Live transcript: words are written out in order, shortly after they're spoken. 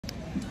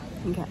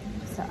Okay,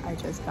 so I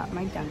just got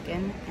my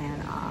Dunkin'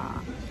 and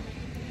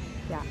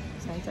yeah,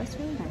 so I dressed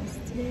really nice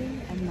today,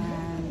 and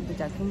then the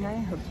Dunkin' guy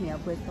hooked me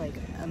up with like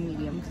a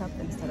medium cup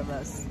instead of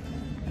us,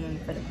 and then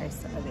for the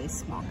price of a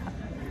small cup.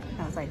 And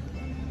I was like,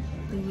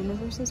 the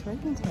universe is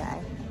working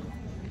today.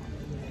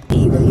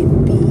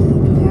 Alien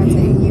beam. That's a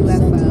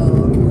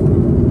UFO.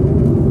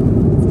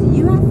 It's a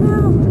UFO?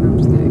 No, I'm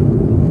just kidding.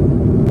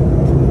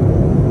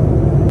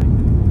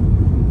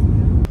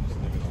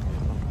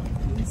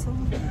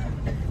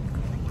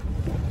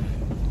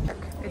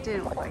 It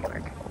didn't look like it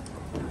worked.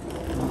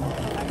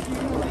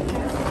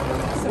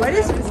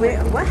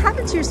 What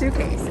happened to your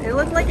suitcase? It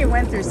looked like it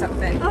went through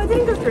something. Oh, it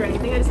didn't go through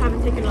anything. I just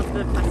haven't taken off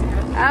the plastic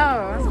wrap.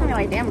 Oh, I was gonna be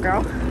like, damn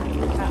girl.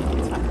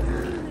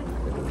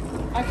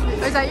 Actually,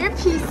 is that your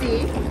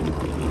PC?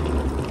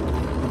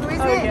 Who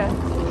is it? Yeah.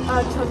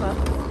 Choma.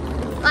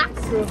 Ah.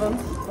 2 of them.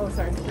 Oh,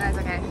 sorry. That's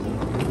okay.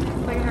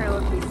 Look at her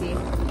little PC.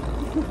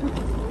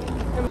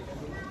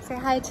 Say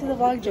hi to the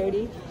vlog,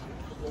 Jody.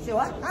 Say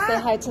what? Say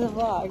hi to the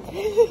vlog.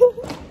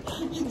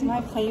 She's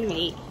my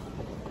playmate.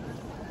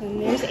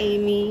 And there's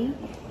Amy.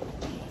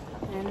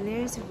 And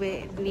there's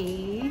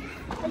Whitney.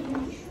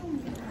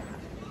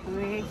 And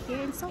we're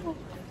here in Seoul.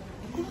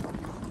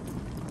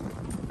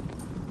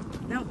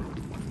 Nope.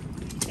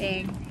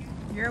 Dang.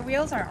 Your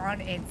wheels are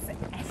on its end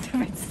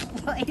of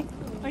its line.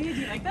 Oh, you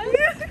do like that?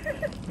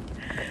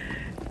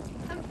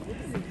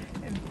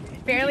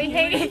 Barely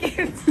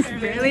hanging.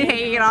 Barely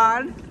hanging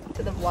on.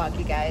 To the vlog,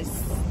 you guys.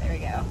 There we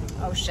go.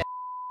 Oh shit.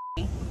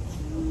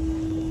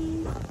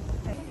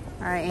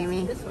 Alright,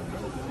 Amy. This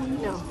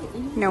one. No.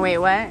 No, wait,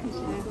 what?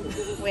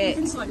 Wait.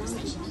 Please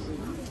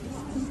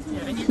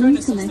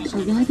select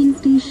arriving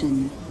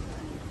station.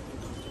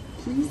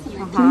 Please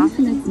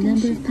select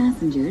number of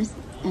passengers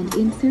and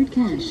insert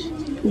cash.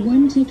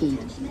 1 ticket.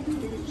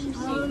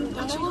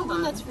 That's the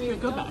one that's for you.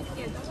 Go back.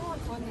 Yeah, that's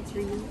one that's for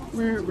you.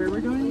 Where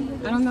we're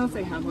going? I don't know if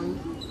they have one.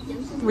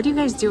 What are you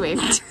guys doing?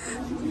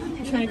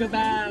 I'm trying to go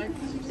back.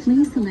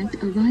 Please select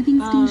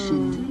arriving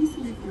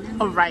station.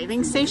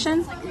 Arriving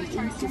station?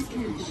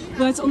 But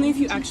that's only if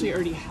you actually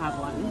already have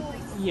one.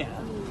 Yeah.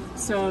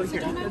 So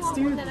here, let's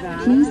do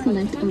that. Please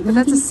select arriving But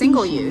that's a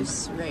single station.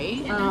 use,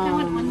 right?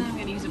 One that I'm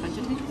going to use a bunch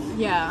of times?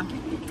 Yeah.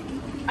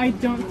 I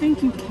don't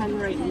think you can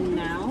right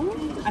now.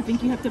 I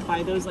think you have to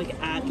buy those like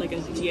at like a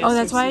GS. Oh,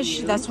 that's why.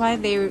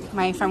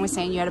 My friend was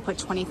saying you had to put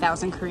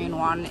 20,000 Korean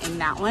won in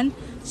that one,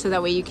 so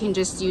that way you can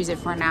just use it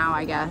for now,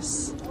 I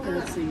guess.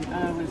 Let's see.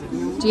 What is it?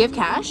 No. Do you have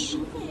cash?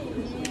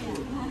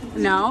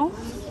 No.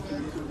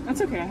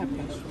 That's okay. I have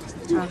cash.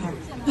 Okay.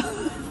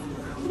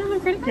 I don't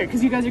have credit card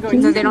because you guys are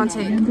going. So they don't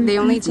take. They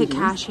only take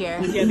cash here.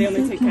 Yeah, they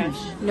only take cash.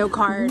 No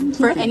card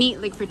for any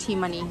for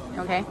T-money.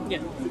 Okay.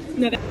 Yeah.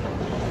 No,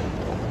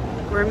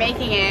 We're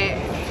making it.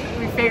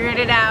 We figured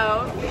it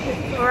out.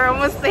 We're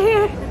almost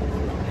there.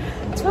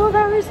 12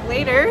 hours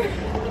later.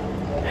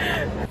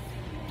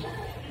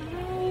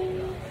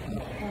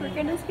 We're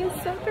gonna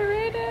get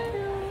separated.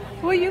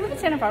 Well, you live in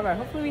Santa Barbara.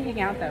 Hopefully we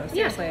hang out though.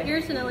 Seriously. Yeah,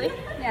 yours in LA?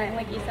 Yeah, in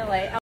like East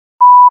LA.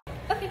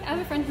 Okay, I have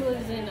a friend who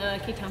lives in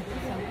K-Town.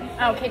 So.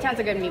 Oh, K-Town's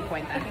a good meet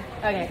point then.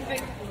 Okay.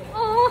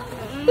 Oh.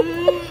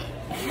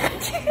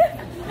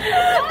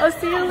 I'll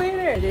see you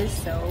later. It is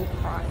so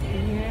hot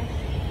in here.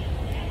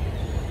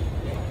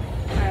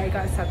 I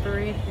got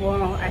separated.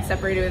 Well, I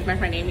separated with my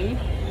friend Amy.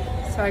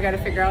 So I got to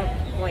figure out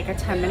like a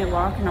 10-minute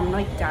walk and I'm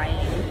like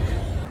dying.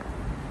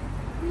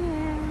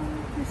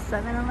 Yeah, it's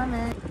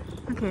 7-Eleven.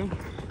 Okay,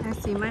 I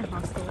see my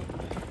hostel.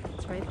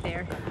 It's right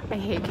there. I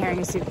hate carrying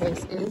a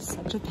suitcase. It is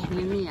such a pain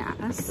in the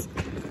ass.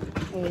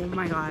 Oh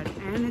my god.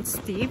 And it's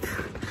steep.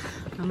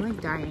 I'm like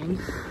dying.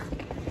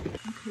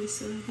 Okay,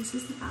 so this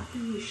is the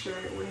bathroom. You share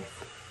it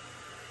with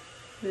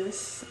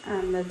this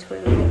and the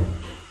toilet.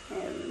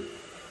 And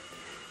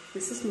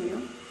this is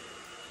new.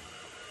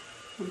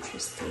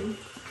 Interesting.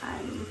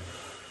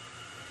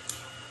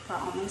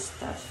 Got all my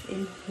stuff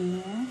in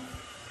here.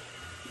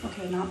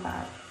 Okay, not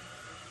bad.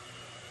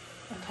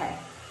 Okay.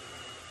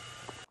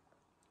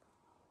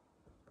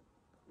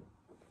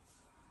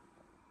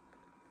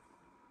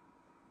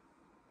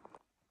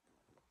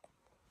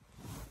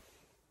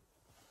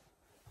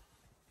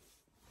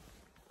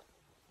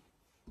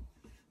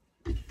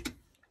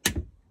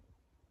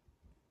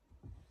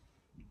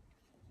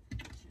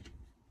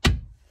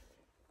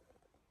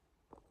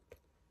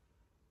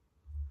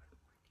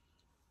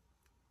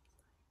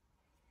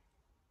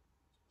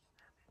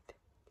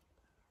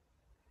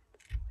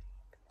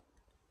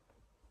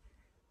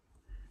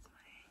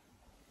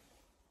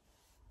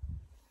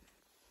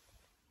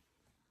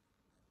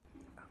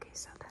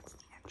 So that's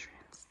the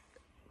entrance.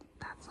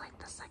 That's like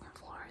the 2nd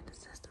floor.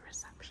 This is the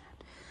reception,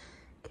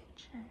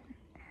 kitchen,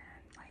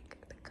 and like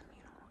the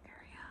communal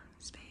area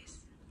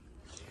space.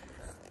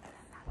 And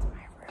then that's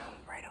my room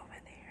right over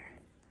there.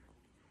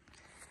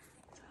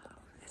 So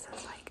this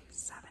is like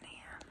 7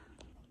 a.m.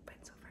 But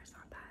so far it's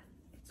not bad.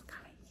 It's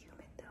kind of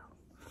humid though.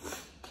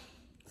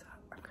 So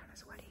I'm kind of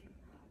sweaty.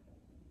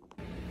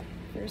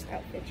 First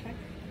outfit check.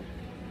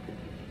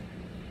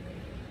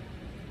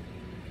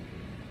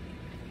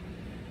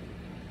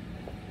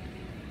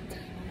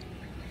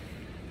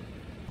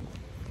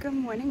 Good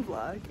morning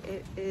vlog.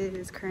 It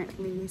is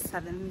currently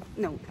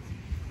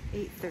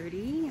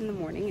 8:30 in the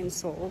morning in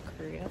Seoul,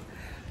 Korea.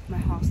 My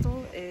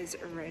hostel is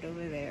right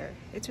over there.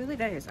 It's really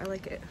nice. I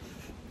like it.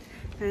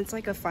 And it's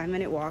like a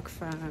 5-minute walk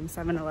from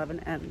 7-Eleven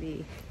and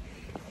the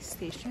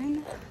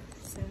station.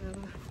 So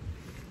I'm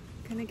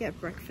gonna get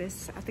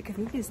breakfast at the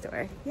convenience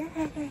store.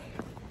 Yay!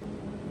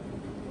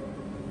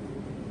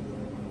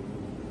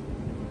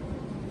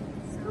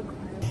 So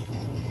close.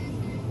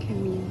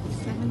 Convenience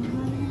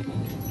 7-Eleven.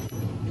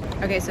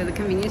 Okay, so the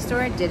convenience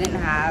store didn't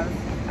have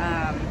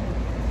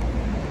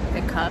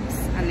the cups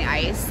and the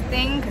ice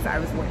thing because I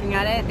was looking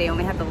at it. They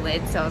only had the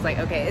lid, so I was like,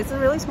 okay, it's a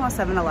really small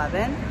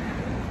 7-Eleven,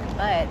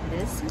 but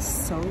this is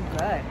so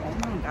good.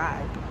 Oh my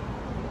god.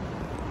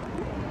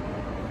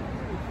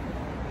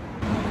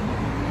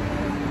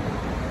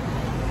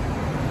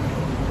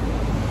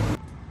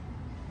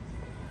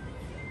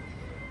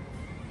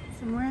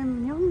 Somewhere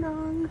in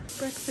Myeongdong.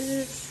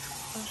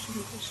 Breakfast,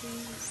 washing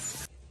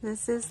dishes.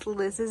 This is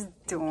Liz's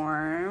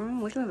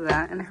dorm. Look at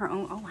that, and her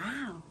own. Oh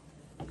wow.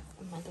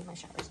 I think my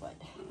shower's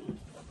wet.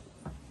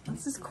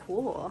 This is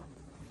cool.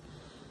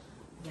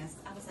 Yes,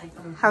 I was like,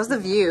 How's the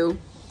view?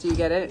 Do you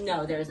get it?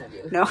 no, there is no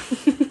view. No.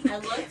 I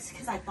looked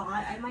because I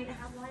thought I might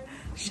have one.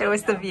 Show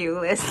us the view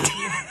list.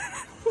 I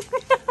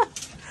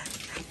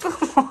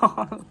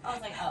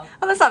was like, oh.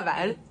 Oh, that's not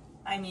bad.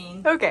 I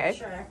mean, Okay.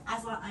 sure.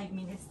 As well, I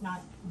mean, it's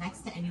not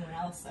next to anyone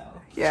else, so.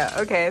 Yeah,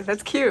 okay,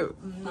 that's cute.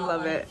 Not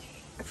Love like- it.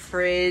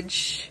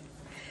 Fridge.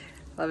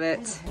 Love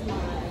it.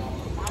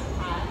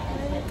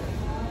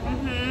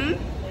 Mm-hmm.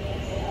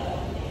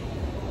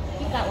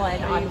 Keep that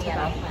one on the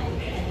other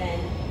one, and then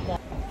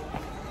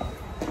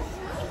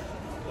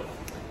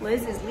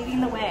Liz is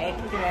leading the way.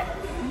 Look at it.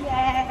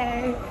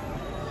 Yay!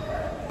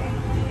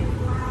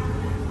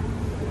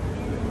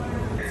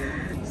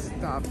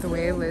 Stop. The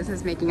way Liz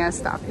is making us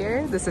stop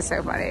here. This is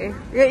so funny.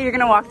 You're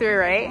gonna walk through,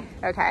 right?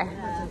 Okay.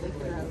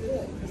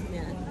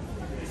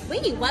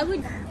 wait, why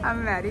would?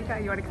 I'm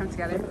Marika. You want to come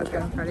together? Let's go.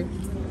 Ready?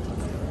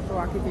 We're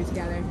walking through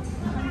together.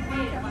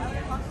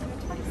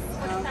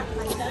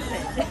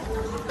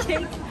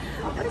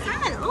 What is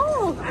that?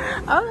 Oh,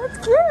 Oh,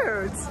 that's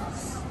cute.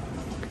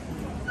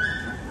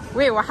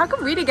 Wait, well, how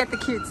come we didn't get the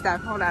cute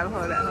stuff? Hold on.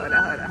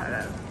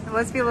 There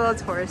must be a little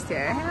tourist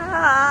here.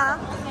 Ah.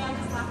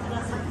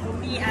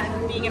 me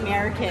being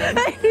American.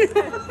 I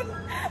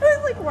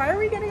was like, why are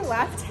we getting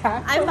laughed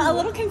at? I'm a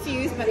little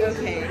confused, but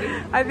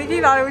okay. I think he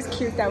thought it was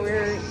cute that we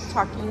were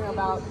talking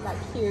about that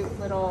cute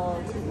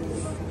little.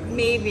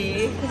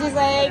 Maybe. Which is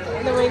like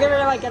the way that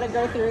we're like gonna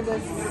go through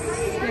this.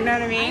 You know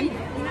what I mean?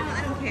 No,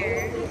 I don't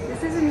care.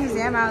 This is a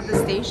museum out at the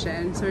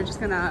station, so we're just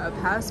gonna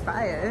pass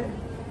by it.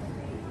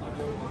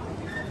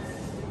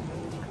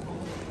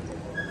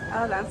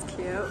 Oh, that's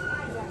cute.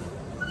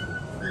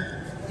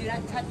 Do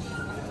not touch.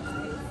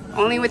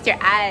 Only with your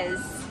eyes.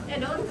 Yeah,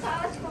 don't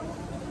touch.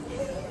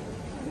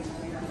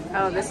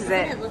 Oh, this is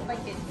it. It looks like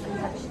it's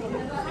touched.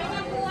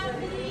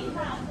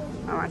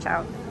 Oh, watch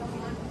out.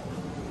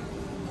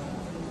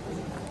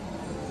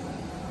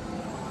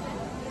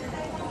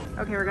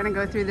 Okay, we're gonna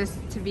go through this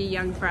to be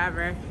young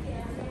forever.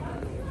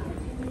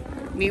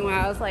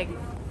 Meanwhile, I was like,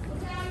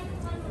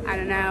 I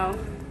don't know.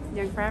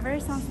 Young forever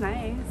sounds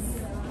nice.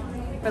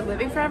 But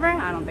living forever?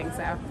 I don't think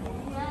so.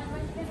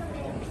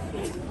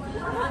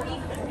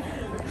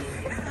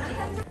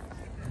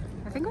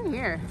 I think we're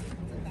here.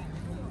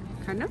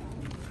 Kind of.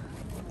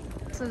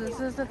 So this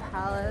is the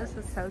palace.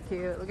 It's so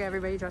cute. Look at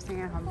everybody dressing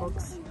in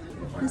hanboks.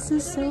 This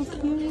is so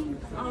cute.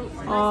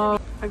 Oh,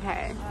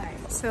 okay.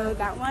 So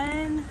that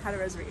one had a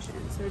reservation.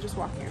 So we're just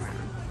walking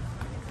around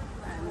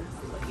and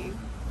looking.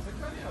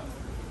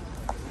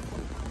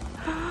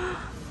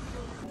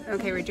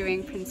 Okay, we're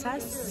doing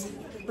princess.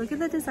 Look at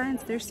the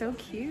designs. They're so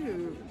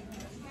cute.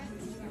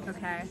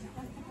 Okay.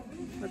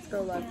 Let's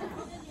go look.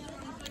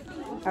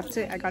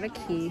 I got a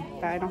key,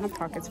 but I don't have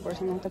pockets for it,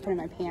 so I'm gonna have to put it in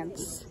my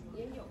pants.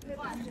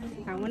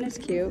 That one is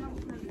cute.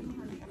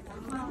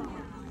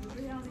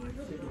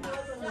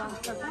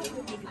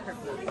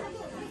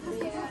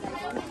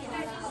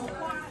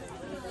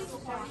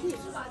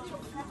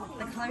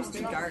 The color's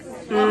too dark.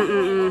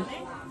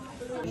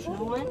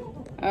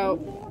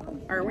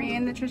 Oh, are we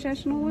in the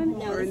traditional one?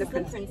 No, or in this the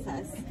is the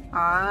princess.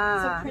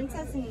 Ah. So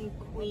princess and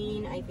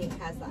queen, I think,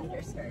 has the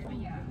underskirt.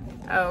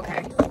 Oh,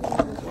 okay.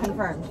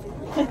 Confirmed.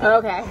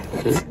 Okay.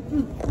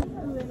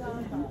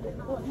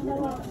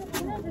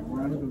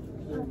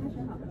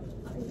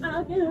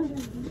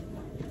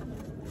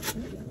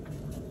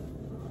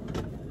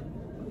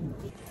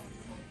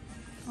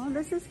 Oh,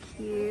 this is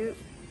cute.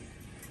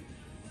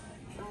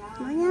 Look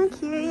how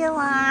cute you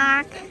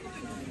look.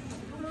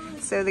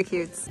 So the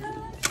cutes.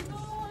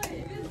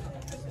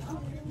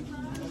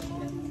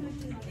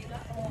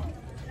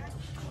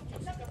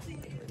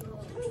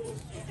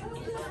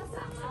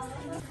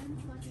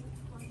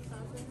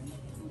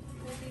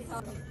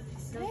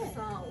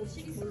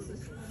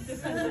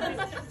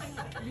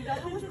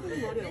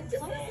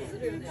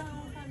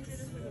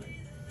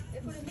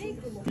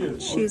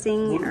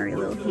 Choosing our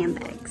little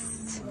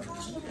handbags.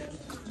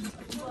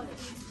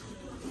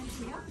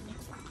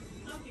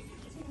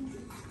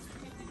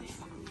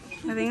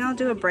 I think I'll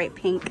do a bright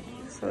pink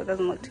so it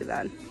doesn't look too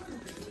bad.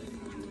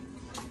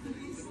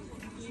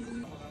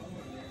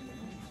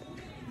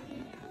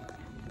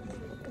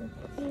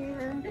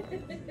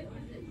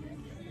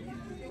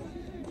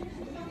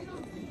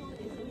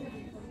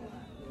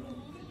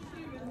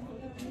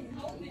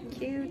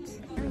 Cute.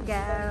 There we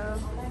go.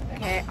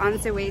 Okay, on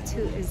the way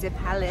to the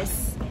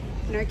palace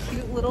in our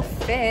cute little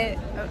fit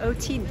of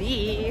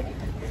OTD.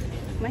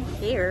 My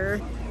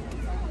hair.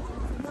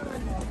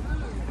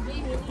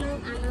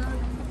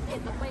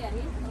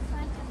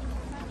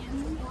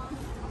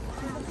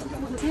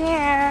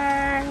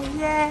 Here!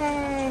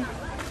 Yay!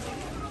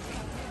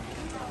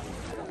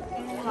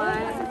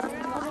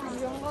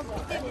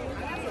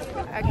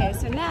 Okay,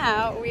 so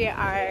now we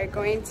are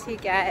going to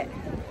get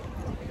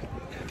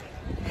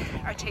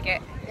our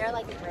ticket. They're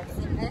like drips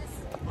in this.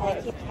 I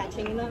keep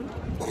catching them.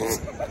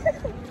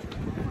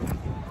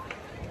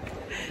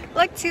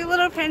 Look, two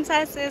little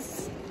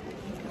princesses.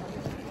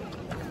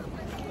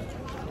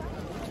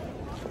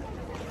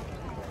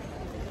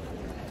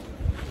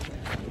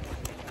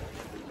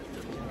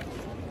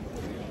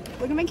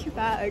 Look at my cute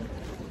bag.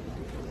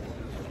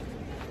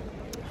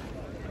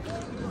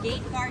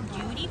 Gate guard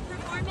duty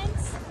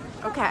performance.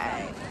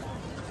 Okay.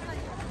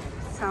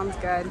 Sounds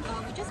good.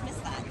 Oh, we just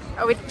missed that.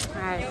 Oh, we. There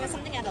Alright. was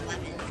something at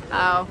 11.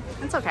 Oh,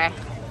 that's okay.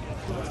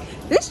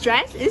 This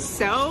dress is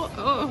so.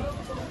 Oh.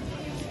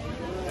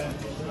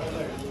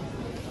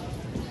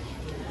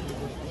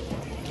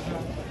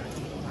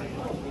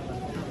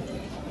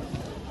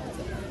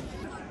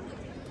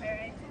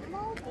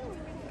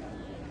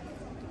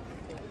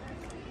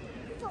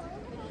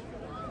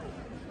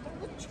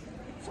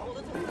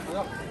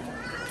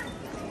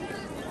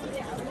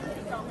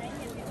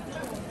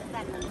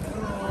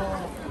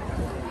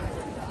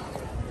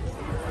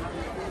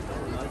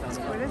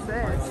 What is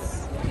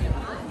this?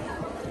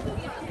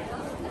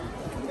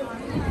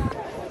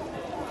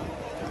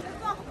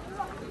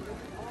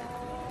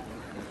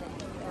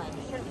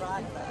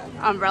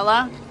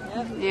 Umbrella?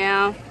 Yep.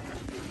 Yeah.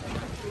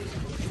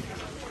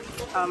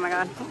 Oh my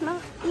god. No.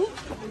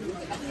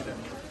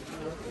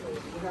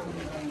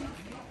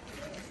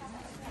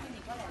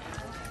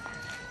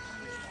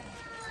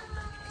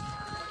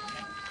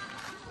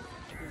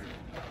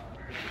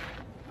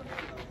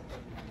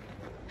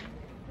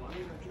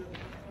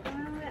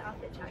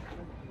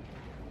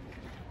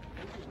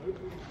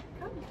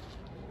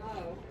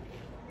 Oh,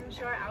 I'm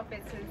sure our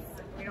outfits since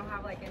we don't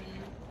have like any.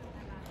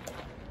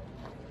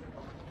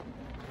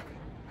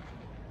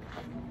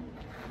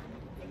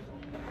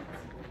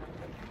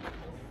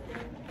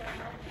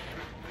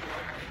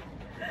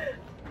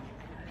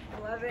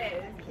 Love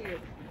it. It's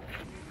cute.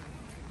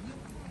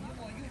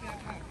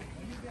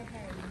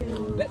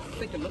 Let's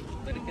take a look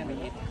at the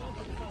camera.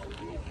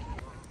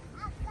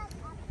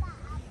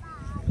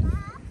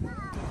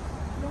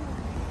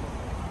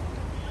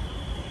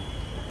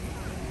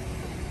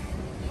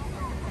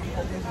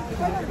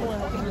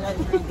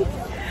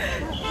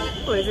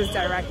 Who is this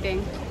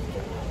directing?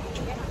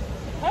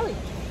 Hey,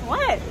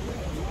 What?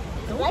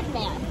 the red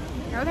man.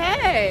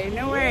 Okay,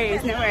 no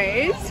worries, no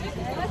worries.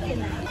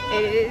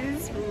 It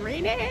is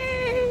raining.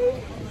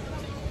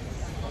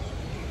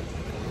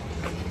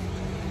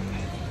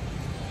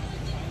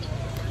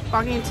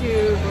 Walking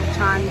to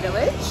Bukchon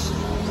village,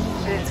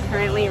 and it's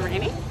currently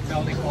raining.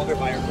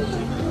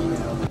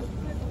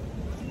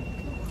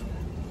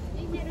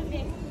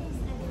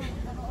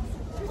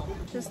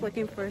 Just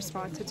looking for a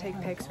spot to take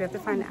pics. We have to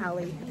find an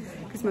alley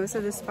because most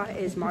of this spot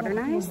is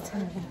modernized.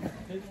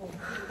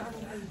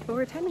 But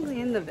we're technically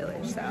in the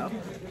village, so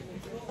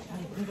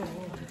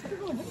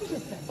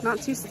not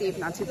too steep,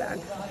 not too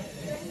bad.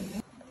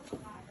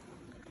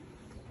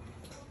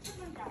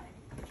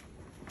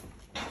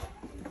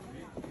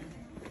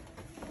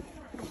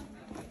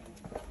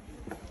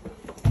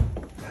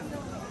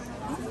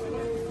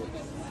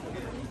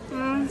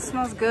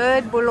 Smells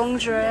good.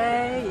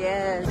 Boulangerie,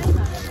 yes.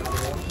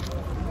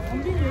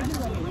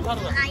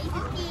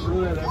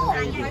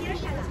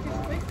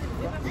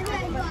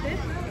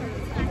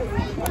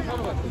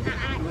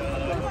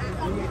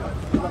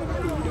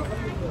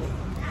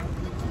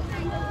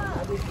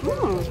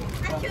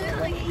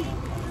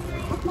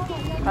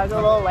 That's a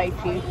little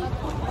lychee.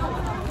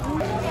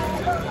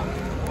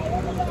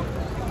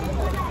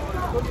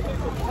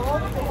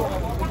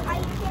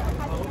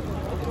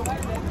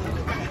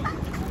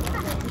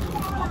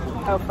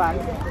 Oh, fun.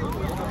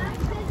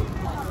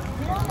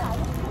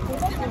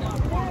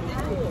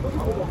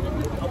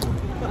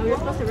 Oh, you're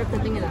supposed to rip the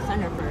thing in the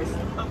center first.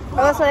 Oh,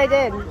 that's what I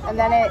did. And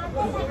then it...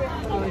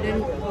 Oh, it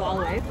didn't go all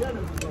the way?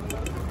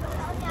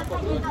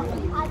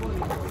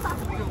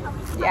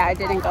 Yeah, it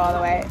didn't go all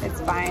the way.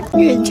 It's fine.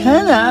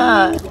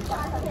 괜찮아.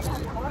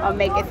 I'll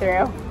make it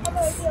through.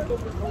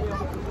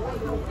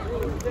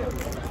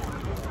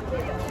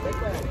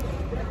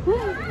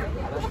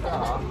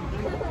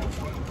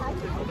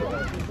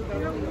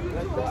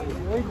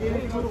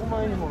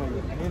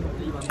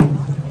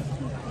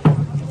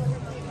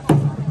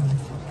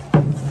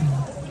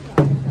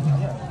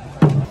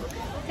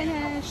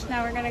 Finished.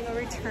 Now we're gonna go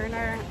return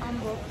our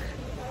Hanbok.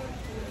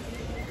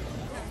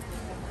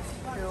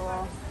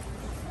 cool.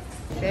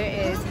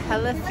 There is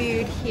hella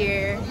food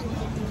here.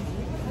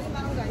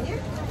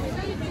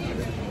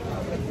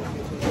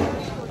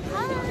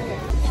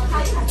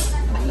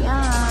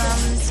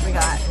 Yums. We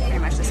got pretty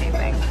much the same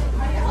thing.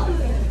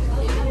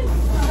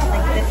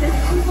 Like this is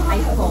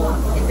ice cold.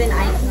 It's in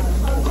ice.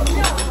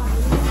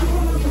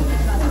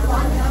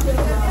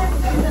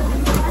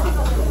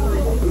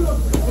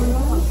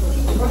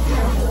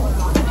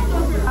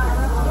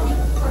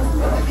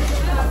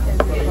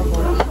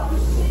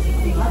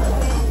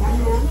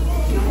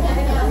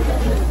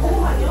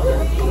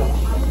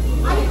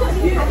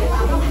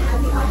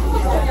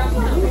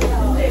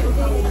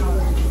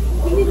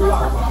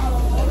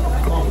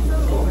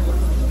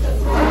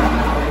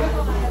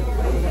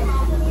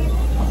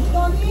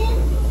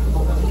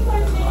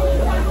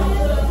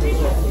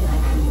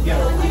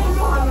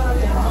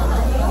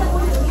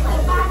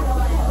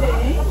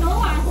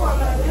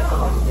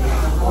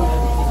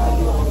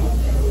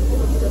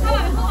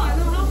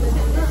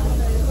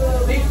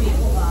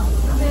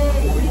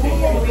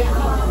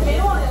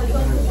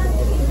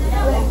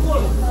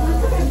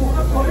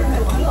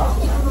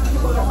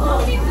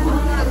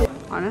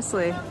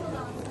 Honestly,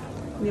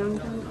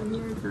 Myeongdong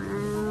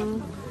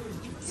Underground,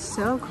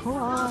 so cool.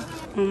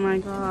 Oh my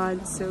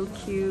god, so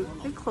cute.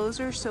 The clothes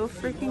are so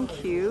freaking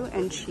cute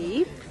and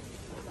cheap.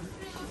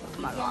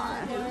 Oh my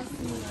god,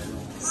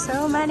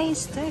 so many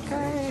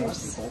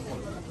stickers.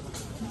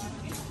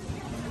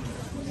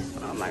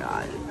 Oh my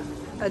god,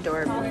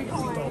 adorable.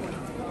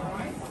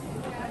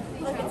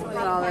 Look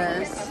at all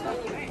this.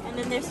 And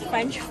then there's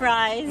French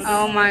fries.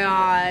 Oh my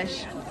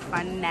gosh,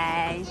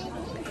 funny.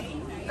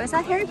 Oh, is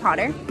that Harry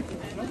Potter?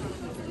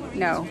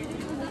 No,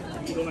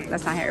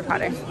 that's not Harry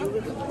Potter.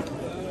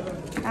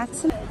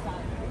 That's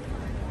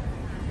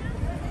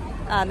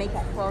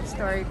Makeup.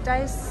 12-story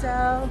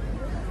Daiso.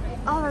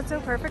 Oh, that's so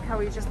perfect how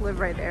we just live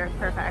right there.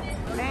 Perfect.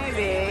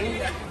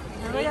 Maybe.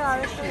 Look at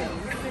all this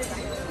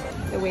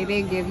shit. The way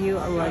they give you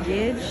a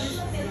luggage,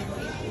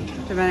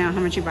 depending on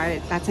how much you buy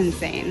it, that's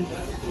insane.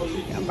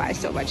 You don't buy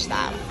so much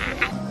stuff.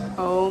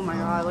 Oh my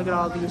god, look at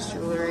all these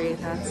jewelry.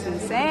 That's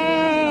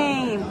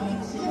insane.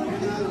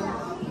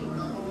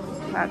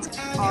 That's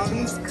all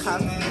these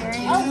cup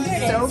earrings.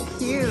 So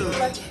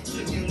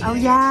cute. Oh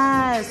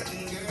yes.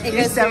 It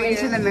goes so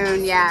into the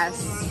moon,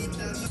 yes.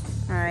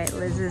 All right,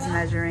 Liz is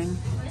measuring.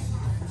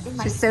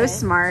 She's so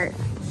smart.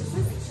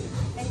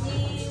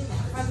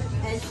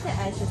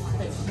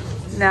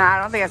 No, I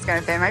don't think it's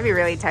gonna fit. It might be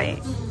really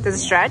tight. Does it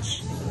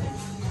stretch?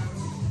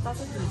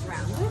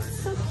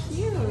 So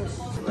cute.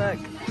 Look.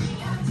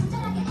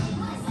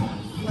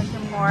 Look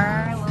at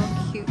more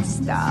little cute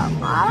stuff. Oh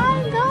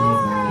my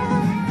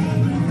god.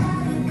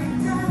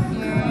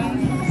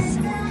 Earrings.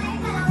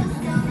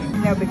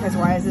 No, because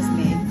why is this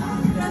me?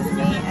 This is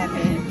me and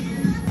me.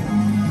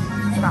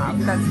 Stop,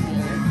 that's me.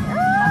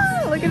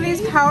 Ah, look at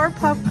these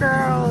Powerpuff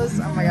Girls.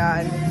 Oh my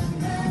god.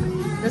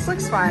 This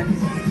looks fun.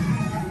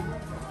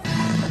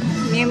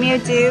 Miu Miu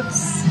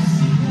dupes.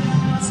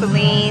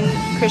 Celine,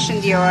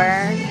 Christian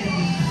Dior.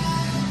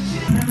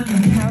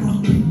 How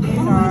cute these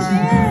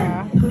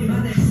are.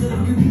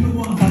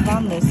 I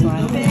found this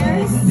one.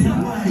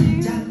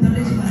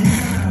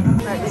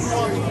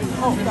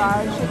 Oh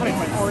gosh, she's like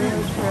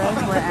Oreo churros.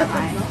 Where am I?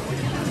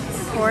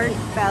 Pork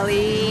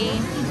belly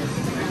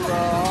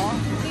roll.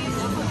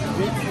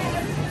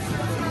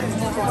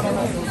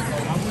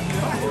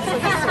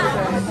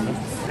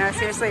 No,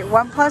 seriously,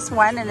 1 +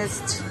 1 and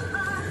it's.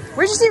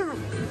 Where'd you see?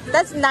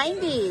 That's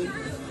 90.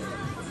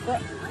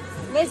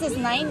 This is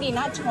 90,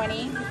 not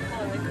 20.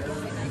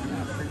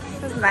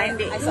 This is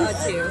 90. I saw it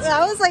too.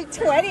 I was like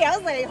 20. I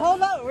was like,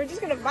 hold up, we're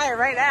just gonna buy it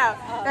right now.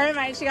 Never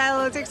mind, she got a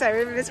little too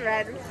excited. We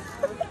misread.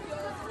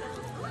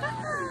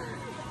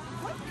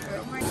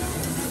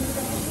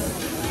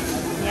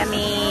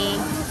 Yummy.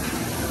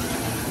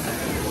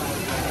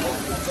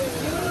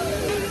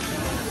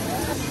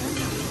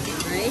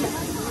 Right?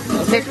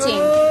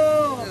 15.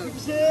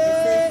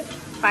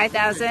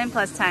 5,000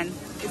 plus 10. Is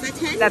that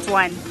 10? That's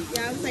 1.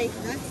 Yeah, I was like,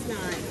 that's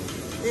not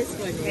this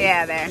one.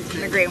 Yeah, there.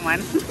 The green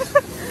one.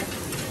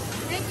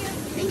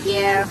 Thank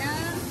you.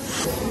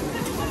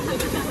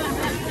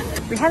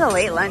 We had a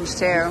late lunch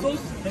too.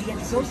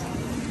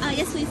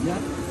 Yes, please.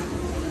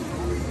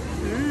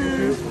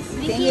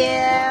 Thank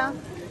you.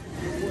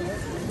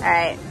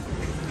 Alright.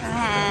 Go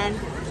ahead.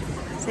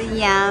 So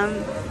yum.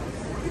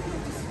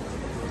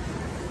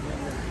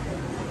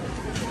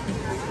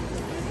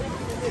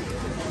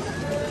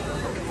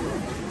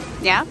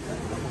 Yeah?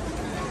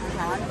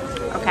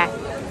 Okay.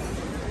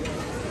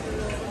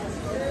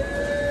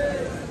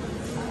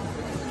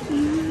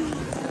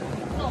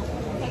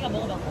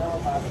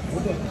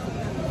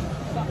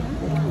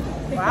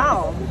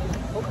 Wow.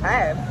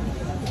 Okay.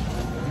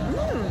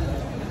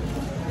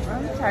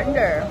 I'm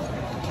tender.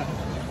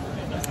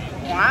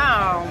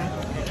 Wow.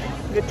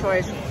 Good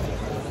choice.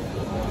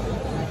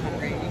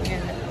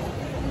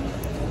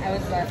 I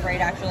was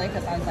afraid actually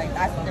because I was like,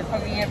 they're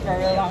cooking it for a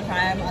really long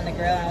time on the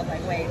grill. And I was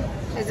like, wait,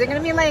 Is it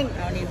gonna be like?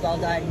 I don't need well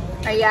done.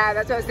 Yeah,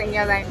 that's what I was thinking.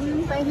 I was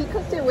like, but he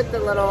cooked it with the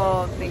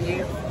little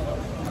thingy.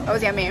 It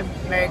was yummy.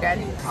 Very good.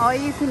 All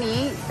you can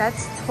eat,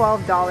 that's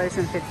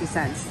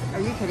 $12.50.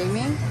 Are you kidding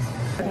me?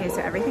 Okay, so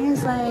everything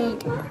is like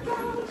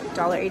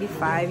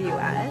 $1.85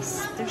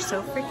 US. They're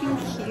so freaking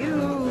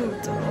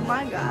cute. Oh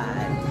my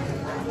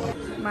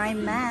god. My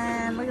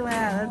man, look at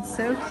that. That's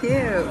so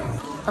cute.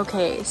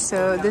 Okay,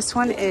 so this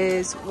one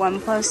is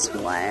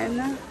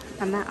 1+1.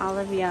 I'm at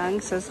Olive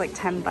Young, so it's like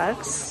 10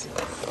 bucks.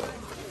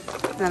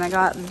 Then I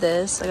got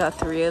this. I got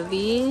 3 of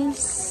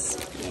these.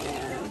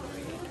 Man.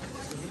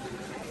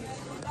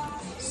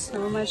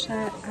 So much.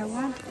 I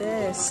want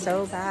this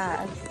so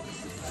bad.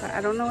 But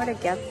I don't know where to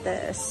get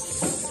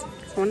this.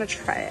 I want to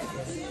try it.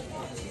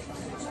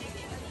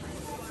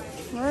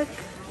 Look,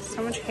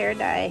 so much hair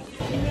dye.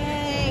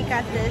 Yay,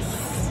 got this.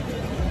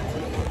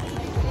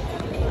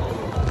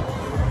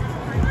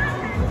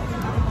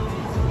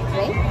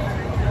 Ready?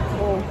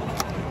 Oh.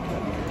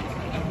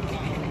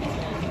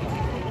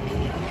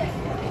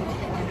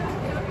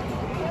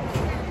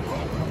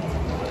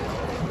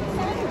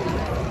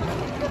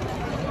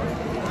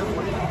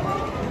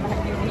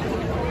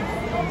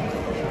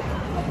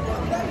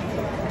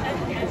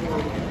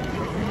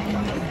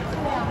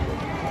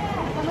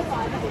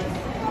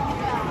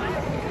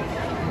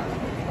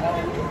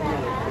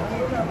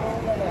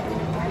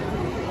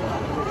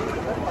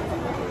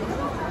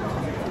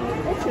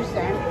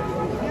 Interesting.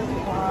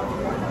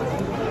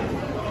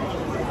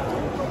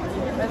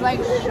 It's like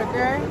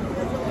sugar,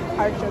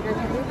 hard sugar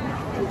candy,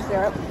 and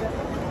syrup.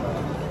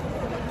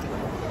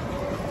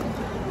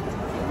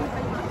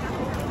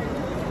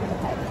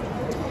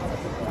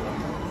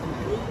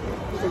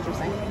 It's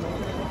interesting.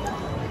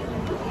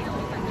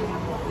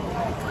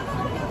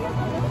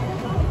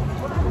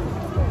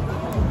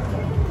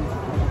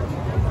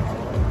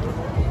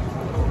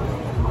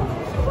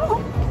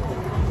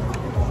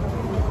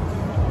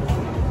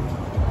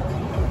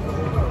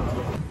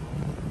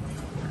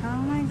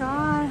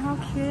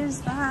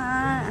 Is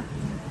that?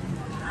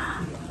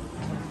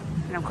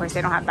 And of course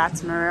they don't have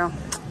bats in Maru. Oh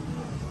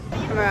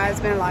my god, it's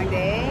been a long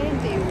day.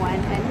 Day 1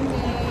 ending.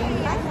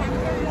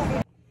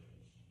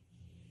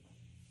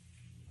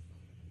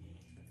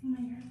 Oh,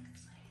 my hair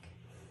looks